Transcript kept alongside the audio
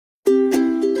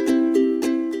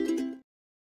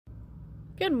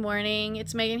Good morning,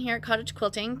 it's Megan here at Cottage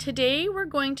Quilting. Today we're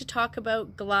going to talk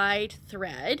about Glide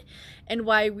thread and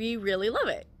why we really love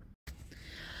it.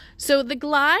 So the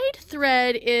Glide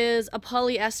thread is a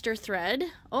polyester thread.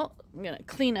 Oh, I'm gonna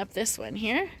clean up this one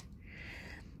here.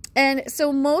 And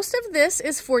so most of this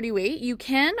is 40 weight. You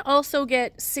can also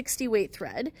get 60 weight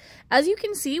thread. As you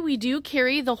can see, we do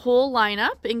carry the whole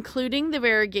lineup, including the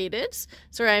variegated.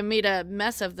 Sorry, I made a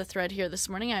mess of the thread here this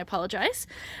morning. I apologize.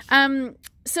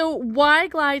 So why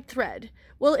Glide thread?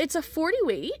 Well, it's a 40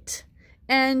 weight,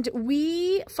 and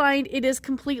we find it is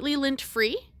completely lint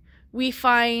free. We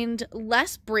find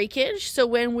less breakage. So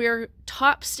when we're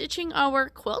top stitching our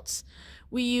quilts,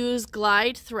 we use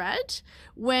Glide thread.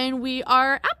 When we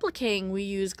are appliquing, we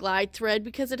use Glide thread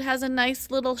because it has a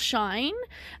nice little shine.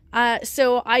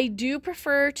 So I do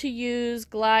prefer to use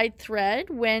Glide thread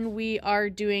when we are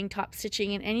doing top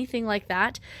stitching and anything like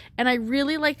that. And I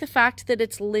really like the fact that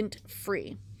it's lint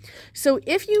free. So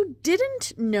if you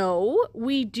didn't know,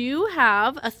 we do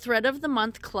have a Thread of the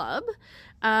Month club.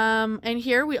 And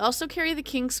here we also carry the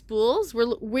king spools.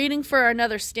 We're waiting for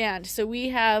another stand. So we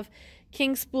have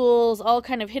king spools all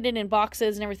kind of hidden in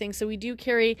boxes and everything. So we do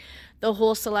carry the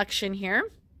whole selection here.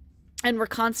 And we're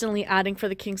constantly adding for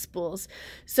the king spools.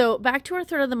 So back to our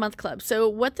Thread of the Month club. So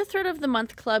what the Thread of the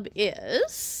Month club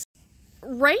is,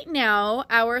 right now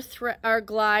our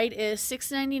Glide is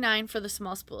 $6.99 for the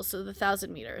small spools, so the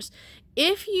 1,000 meters.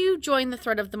 If you join the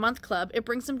Thread of the Month club, it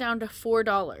brings them down to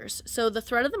 $4. So the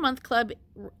Thread of the Month club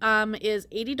is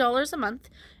 $80 a month,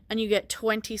 and you get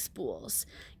 20 spools.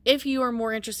 If you are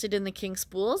more interested in the king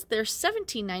spools, they're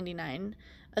 $17.99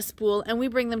 a spool, and we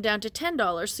bring them down to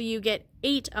 $10, so you get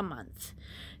 8 a month.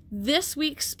 This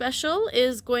week's special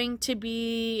is going to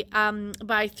be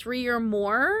buy 3 or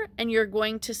more, and you're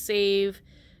going to save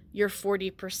your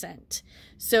 40%.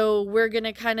 So we're going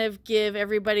to kind of give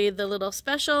everybody the little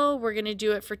special. We're going to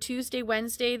do it for Tuesday,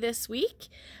 Wednesday this week.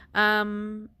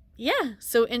 Yeah,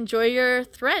 so enjoy your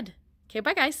thread. Okay,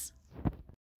 bye guys.